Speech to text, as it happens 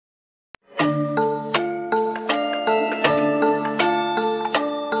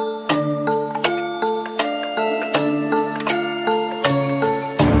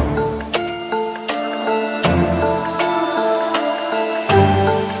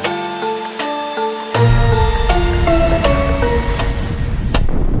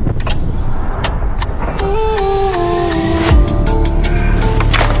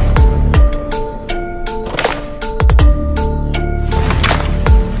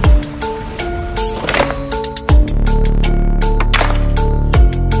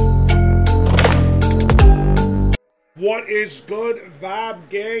What is good, Vibe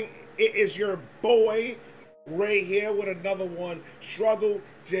Gang? It is your boy Ray here with another one. Struggle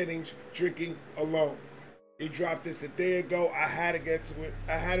Jennings drinking alone. He dropped this a day ago. I had to get to it.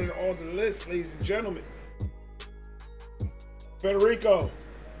 I had it on the list, ladies and gentlemen. Federico,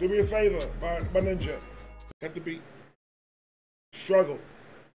 do me a favor, my ninja. Cut the beat. Struggle.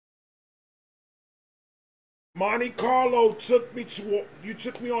 Monte Carlo took me to. You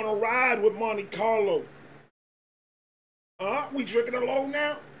took me on a ride with Monte Carlo. We drinking alone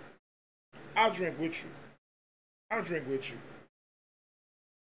now? I'll drink with you. I'll drink with you.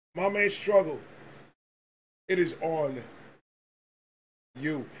 My man Struggle. It is on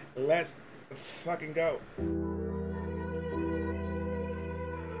you. Let's fucking go.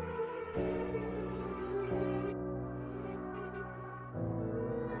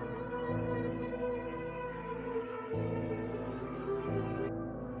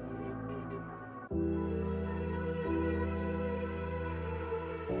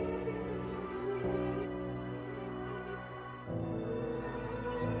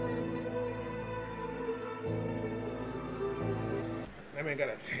 That man got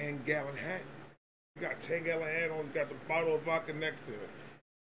a 10-gallon hat. He got a 10-gallon hat on. He's got the bottle of vodka next to him.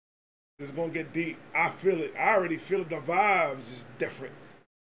 This is gonna get deep. I feel it. I already feel it. The vibes is different.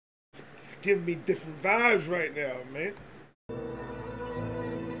 It's giving me different vibes right now, man.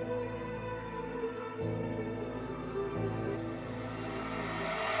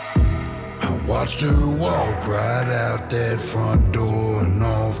 I watched her walk right out that front door and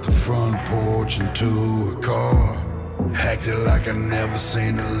off the front porch into her car. Acted like I never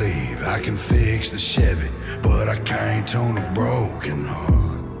seen her leave. I can fix the Chevy, but I can't tune a broken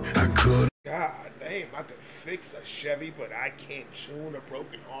heart. I could. God damn, I could fix a Chevy, but I can't tune a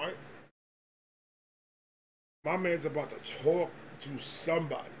broken heart. My man's about to talk to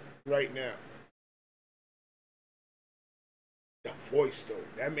somebody right now. The voice, though.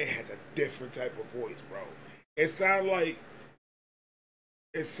 That man has a different type of voice, bro. It sound like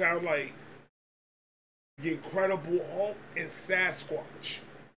the Incredible Hulk and Sasquatch.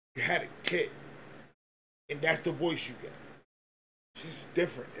 You had a kid, and that's the voice you get. It's just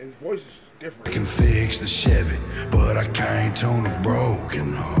different. His voice is just different. I can fix the Chevy, but I can't tune a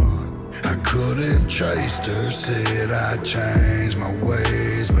broken heart. I could have traced her, said I'd change my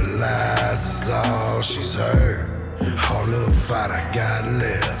ways, but lies is all she's heard. All the fight I got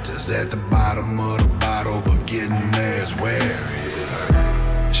left is at the bottom of the bottle, but getting there's where it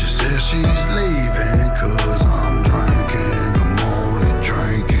hurt. She says she's leaving cause I'm drinking. I'm only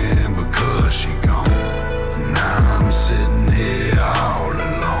drinking because she gone. Now I'm sitting here all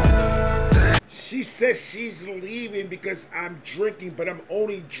alone. She says she's leaving because I'm drinking, but I'm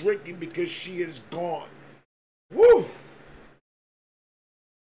only drinking because she is gone. Woo!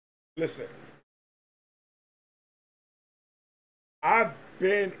 Listen. I've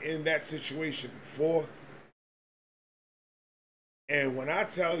been in that situation before. And when I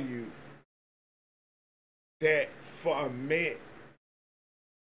tell you that for a man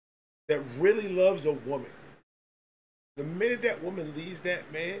that really loves a woman, the minute that woman leaves that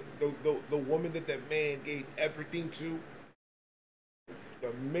man, the woman that man gave everything to,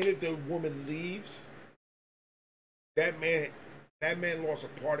 the minute the woman leaves, that man lost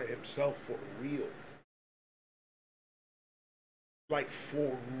a part of himself for real. Like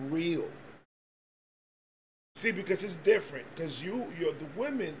for real. See, because it's different. Because you're the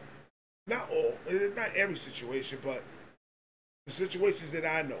women, not all, not every situation, but the situations that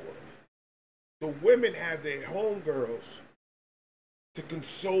I know of. The women have their homegirls to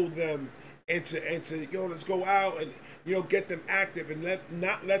console them and to yo, let's go out and get them active and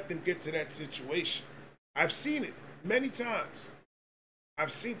not let them get to that situation. I've seen it many times.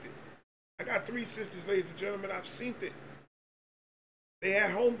 I've seen it. I got 3 sisters, ladies and gentlemen. I've seen it. They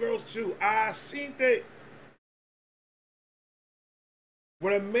had homegirls too. I seen it.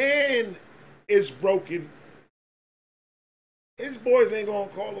 When a man is broken, his boys ain't gonna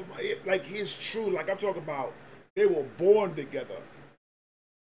call him like he's true. Like I'm talking about, they were born together.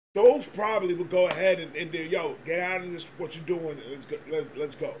 Those probably would go ahead and yo, get out of this. What you doing? Let's go.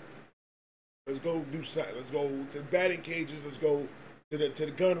 Let's go. Let's go do something. Let's go to the batting cages. Let's go to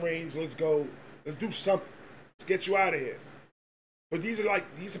the gun range. Let's go. Let's do something. Let's get you out of here. But these are like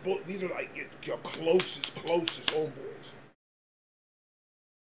your closest homeboys.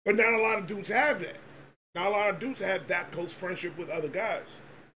 But not a lot of dudes have that. Not a lot of dudes have that close friendship with other guys.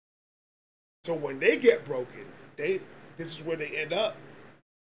 So when they get broken, this is where they end up.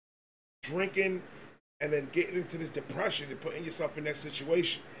 Drinking and then getting into this depression and putting yourself in that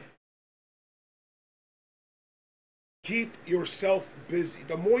situation. Keep yourself busy.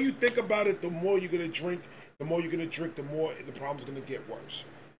 The more you think about it, the more you're going to drink, The more you're gonna drink, the more the problem's gonna get worse.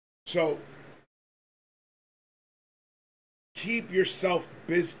 So keep yourself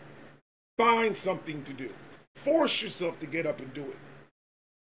busy. Find something to do. Force yourself to get up and do it.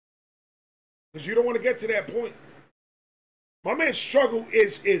 Because you don't want to get to that point. My man's struggle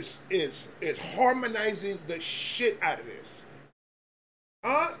is harmonizing the shit out of this.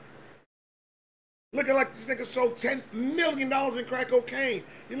 Huh? Looking like this nigga sold $10 million in crack cocaine.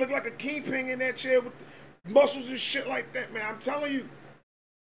 He looked like a kingpin in that chair with muscles and shit like that, man. I'm telling you,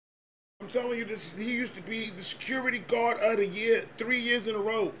 this. He used to be the security guard of the year 3 years in a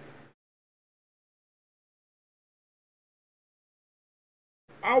row.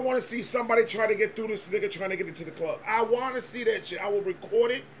 I want to see somebody try to get through this nigga trying to get into the club. I want to see that shit. I will record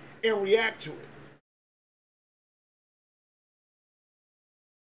it and react to it.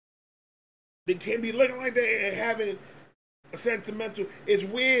 They can't be looking like that and having a sentimental. It's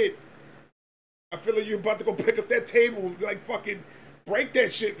weird. I feel like you're about to go pick up that table, like fucking break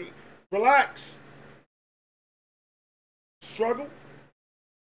that shit. Relax. Struggle.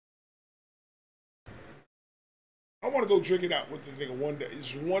 I want to go drink it out with this nigga one day.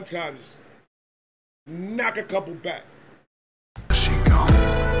 Just one time, just knock a couple back. She gone.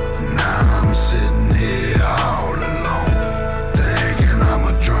 Now I'm sitting here all alone, thinking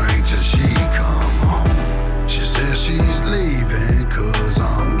I'ma drink till she come home. She says she's leaving 'cause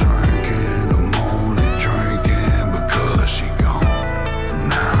I'm drinking. I'm only drinking because she gone.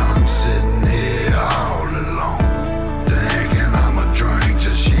 Now I'm sitting here all alone, thinking I'ma drink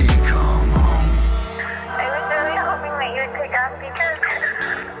till she come home. I was really hoping that you would pick up because I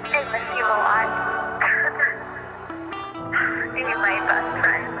miss you a lot. You're my best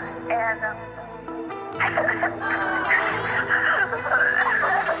friend, and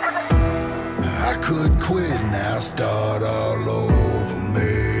I could quit now, start all over,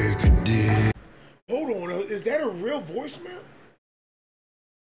 make a deal. Hold on, is that a real voicemail?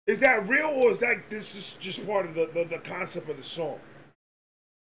 Is that real, or is that this is just part of the concept of the song?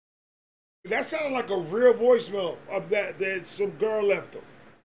 That sounded like a real voicemail of that some girl left him.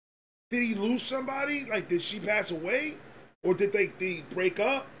 Did he lose somebody? Like, did she pass away? Or did they break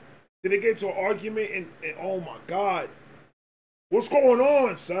up? Did they get into an argument and oh my God. What's going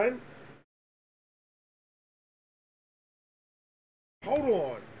on, son? Hold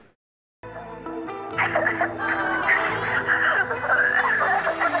on.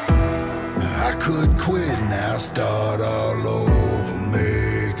 I could quit now, start all over,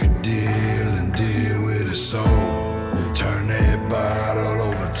 make a deal and deal with it so. Turn that bottle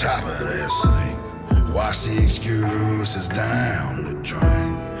over top of that sink. Wash the excuses down the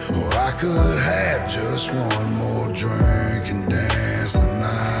drain. Or I could have just one more drink and dance the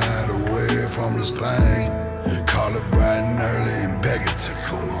night away from this pain. Call it bright and early and beg it to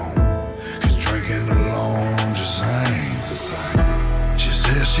come home. 'Cause drinking alone just ain't the same. She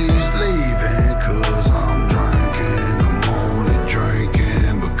says she's leaving 'cause I'm drinking. I'm only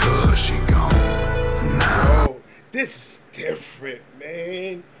drinking because she gone. Now Oh, this is different,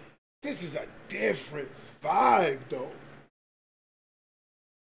 man. This is a different vibe, though.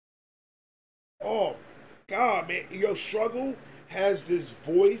 Oh, God, man. Yo, Struggle has this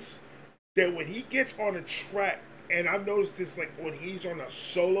voice that when he gets on a track, and I've noticed this, like, when he's on a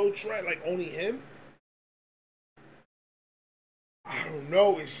solo track, like, only him, I don't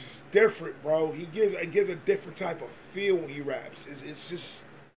know, it's just different, bro. It gives a different type of feel when he raps. It's just,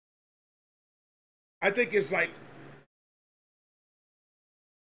 I think it's like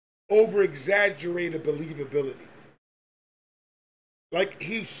over-exaggerated believability. Like,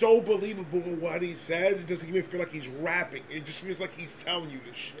 he's so believable in what he says, it doesn't even feel like he's rapping. It just feels like he's telling you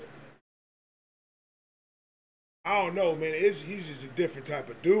this shit. I don't know, man. He's just a different type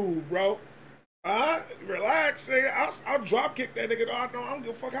of dude, bro. Relax, nigga. I'll drop kick that nigga. I don't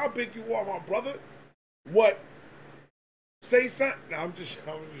give a fuck how big you are, my brother. What? Say something. No, I'm just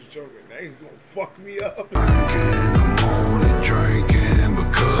joking. Now he's gonna fuck me up. I'm only drinking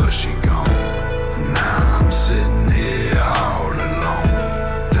because she gone. Now I'm sitting here all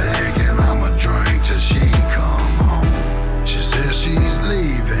alone, thinking I'ma drink till she come home. She says she's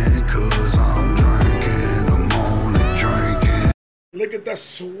leaving 'cause I'm drinking. I'm only drinking. Look at the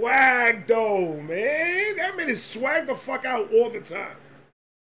swag, though, man. That man is swag the fuck out all the time.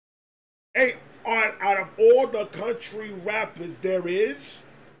 Hey, out of all the country rappers there is,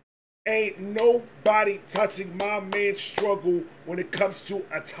 ain't nobody touching my man's Struggle when it comes to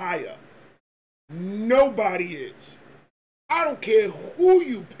attire. Nobody is. I don't care who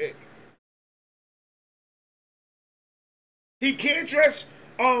you pick. He can't dress,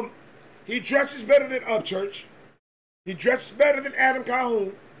 he dresses better than Upchurch. He dresses better than Adam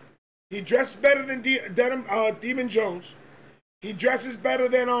Calhoun. He dresses better than Demon Jones. He dresses better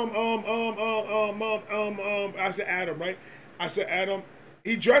than I said Adam, right? I said Adam.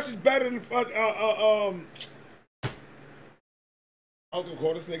 He dresses better than fuck I was gonna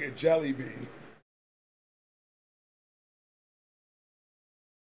call this nigga Jelly Bean.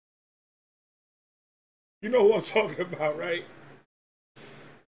 You know who I'm talking about, right?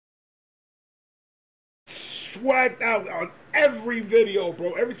 Swagged out on every video,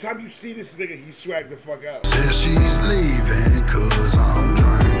 bro. Every time you see this nigga, he swagged the fuck out. Says she's leaving cause I'm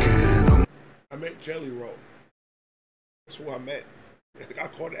drinking. I meant Jelly Roll. That's who I meant. I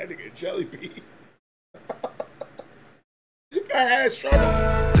called that nigga Jelly Bean. I had trouble.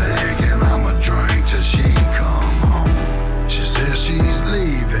 Thinking I'ma drink till she come home. She says she's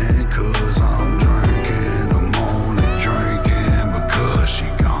leaving cause I'm drinking. I'm only drinking because she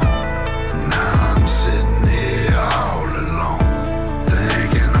gone. Now I'm sitting here all alone.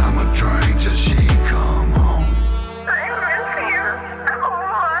 Thinking I'ma drink till she come home. I miss you so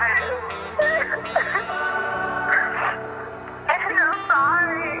much. And I'm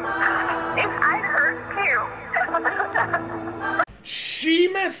sorry if I hurt you. She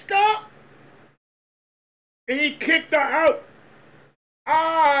messed up. And he kicked her out.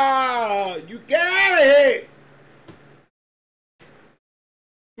 Ah, you get out of here.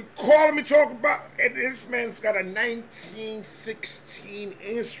 We calling me talking about, and this man's got a 1916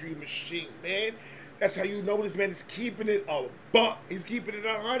 answering machine, man. That's how you know this man is keeping it a buck. He's keeping it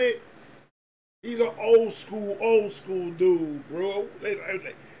 100. He's an old school dude, bro.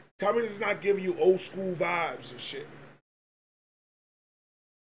 Tell me this is not giving you old school vibes and shit.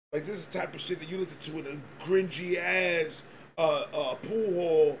 Like, this is the type of shit that you listen to in a cringy ass pool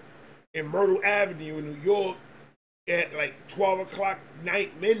hall in Myrtle Avenue in New York at like 12 o'clock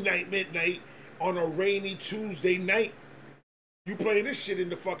midnight on a rainy Tuesday night. You playing this shit in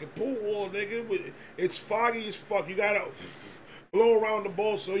the fucking pool hall, nigga. It's foggy as fuck. You gotta blow around the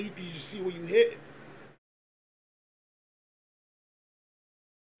ball so you can just see where you hit.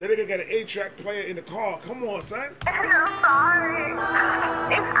 That nigga got an 8-track player in the car. Come on, son. And I'm sorry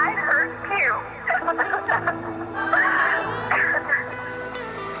if I hurt you.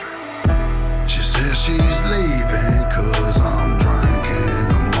 She says she's leaving cause I'm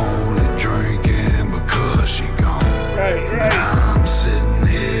drinking. I'm only drinking because she gone. Right. Now I'm sitting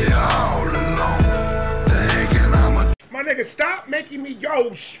here all alone. Thinking I'ma. My nigga, stop making me,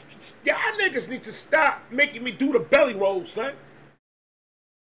 y'all niggas need to stop making me do the belly roll, son.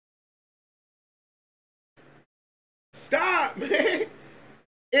 Stop, man.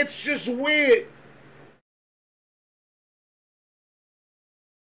 It's just weird.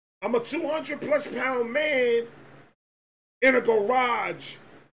 I'm a 200+ pound man in a garage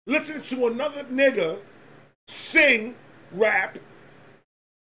listening to another nigga sing, rap,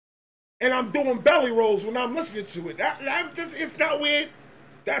 and I'm doing belly rolls when I'm listening to it. It's not weird.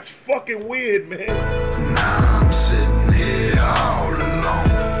 That's fucking weird, man. Now I'm sitting here all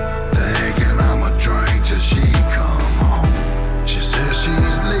alone. Thinking I'ma drink till she come home. She says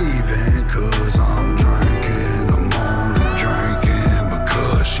she's leaving cause I'm drinking. I'm only drinking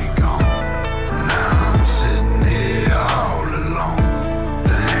because she gone. Now I'm sitting here all alone.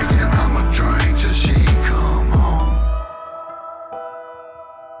 Thinking I'ma drink till she come home.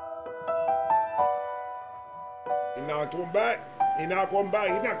 He knocked one back. He knocked one back.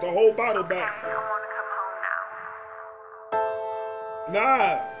 He knocked the whole bottle back. I don't want to come home now.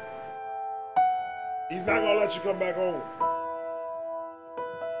 Nah. He's not gonna let you come back home.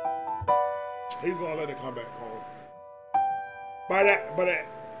 He's gonna let it come back home. By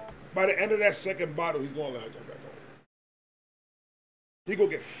the end of that second bottle, he's gonna let her come back home. He gonna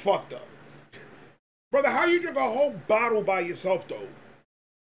get fucked up. Brother, how you drink a whole bottle by yourself though?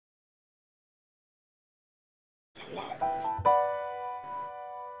 It's a lot.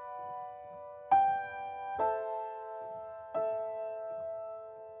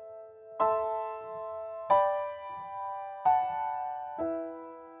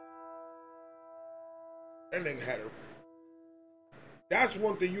 That nigga had her. That's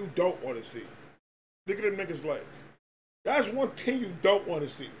one thing you don't want to see. Look at them niggas' legs. That's one thing you don't want to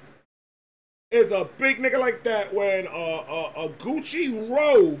see. Is a big nigga like that wearing a Gucci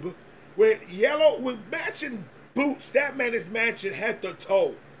robe with yellow, with matching boots. That man is matching head to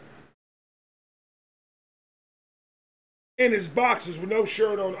toe. In his boxers with no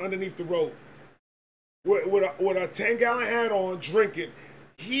shirt on underneath the robe. With a 10-gallon hat on, drinking.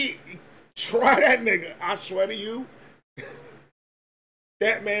 Try that nigga. I swear to you,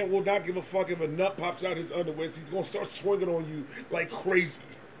 that man will not give a fuck if a nut pops out his underwear. He's gonna start swinging on you like crazy.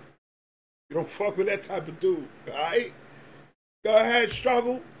 You don't fuck with that type of dude, all right? Go ahead,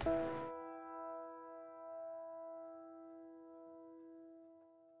 struggle.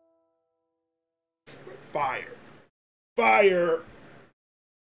 fire. Fire.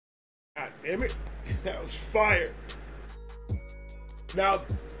 God damn it. That was fire. Now,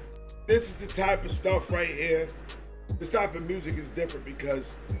 this is the type of stuff right here. This type of music is different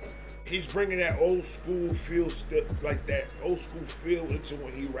because he's bringing that old school feel, like that old school feel into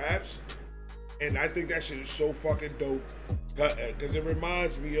when he raps. And I think that shit is so fucking dope. Because it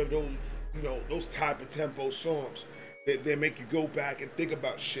reminds me of those, you know, those type of tempo songs that make you go back and think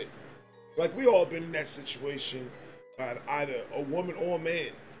about shit. Like, we all been in that situation, either a woman or a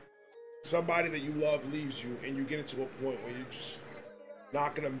man. Somebody that you love leaves you, and you get into a point where you're just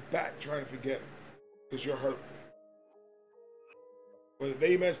knocking them back, trying to forget them, because you're hurt. Whether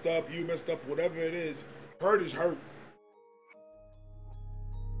they messed up, you messed up, whatever it is, hurt is hurt.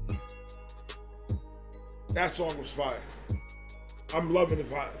 That song was fire. I'm loving the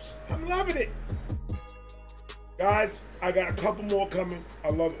vibes. I'm loving it. Guys, I got a couple more coming. I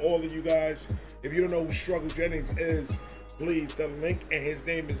love all of you guys. If you don't know who Struggle Jennings is, please, the link and his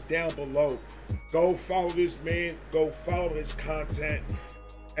name is down below. Go follow this man. Go follow his content.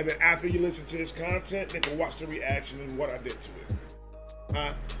 And then after you listen to his content, then go watch the reaction and what I did to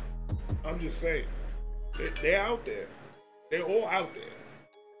it. I'm just saying. They're out there. They're all out there.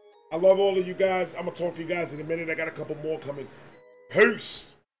 I love all of you guys. I'm going to talk to you guys in a minute. I got a couple more coming.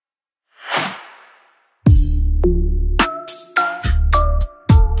 Peace.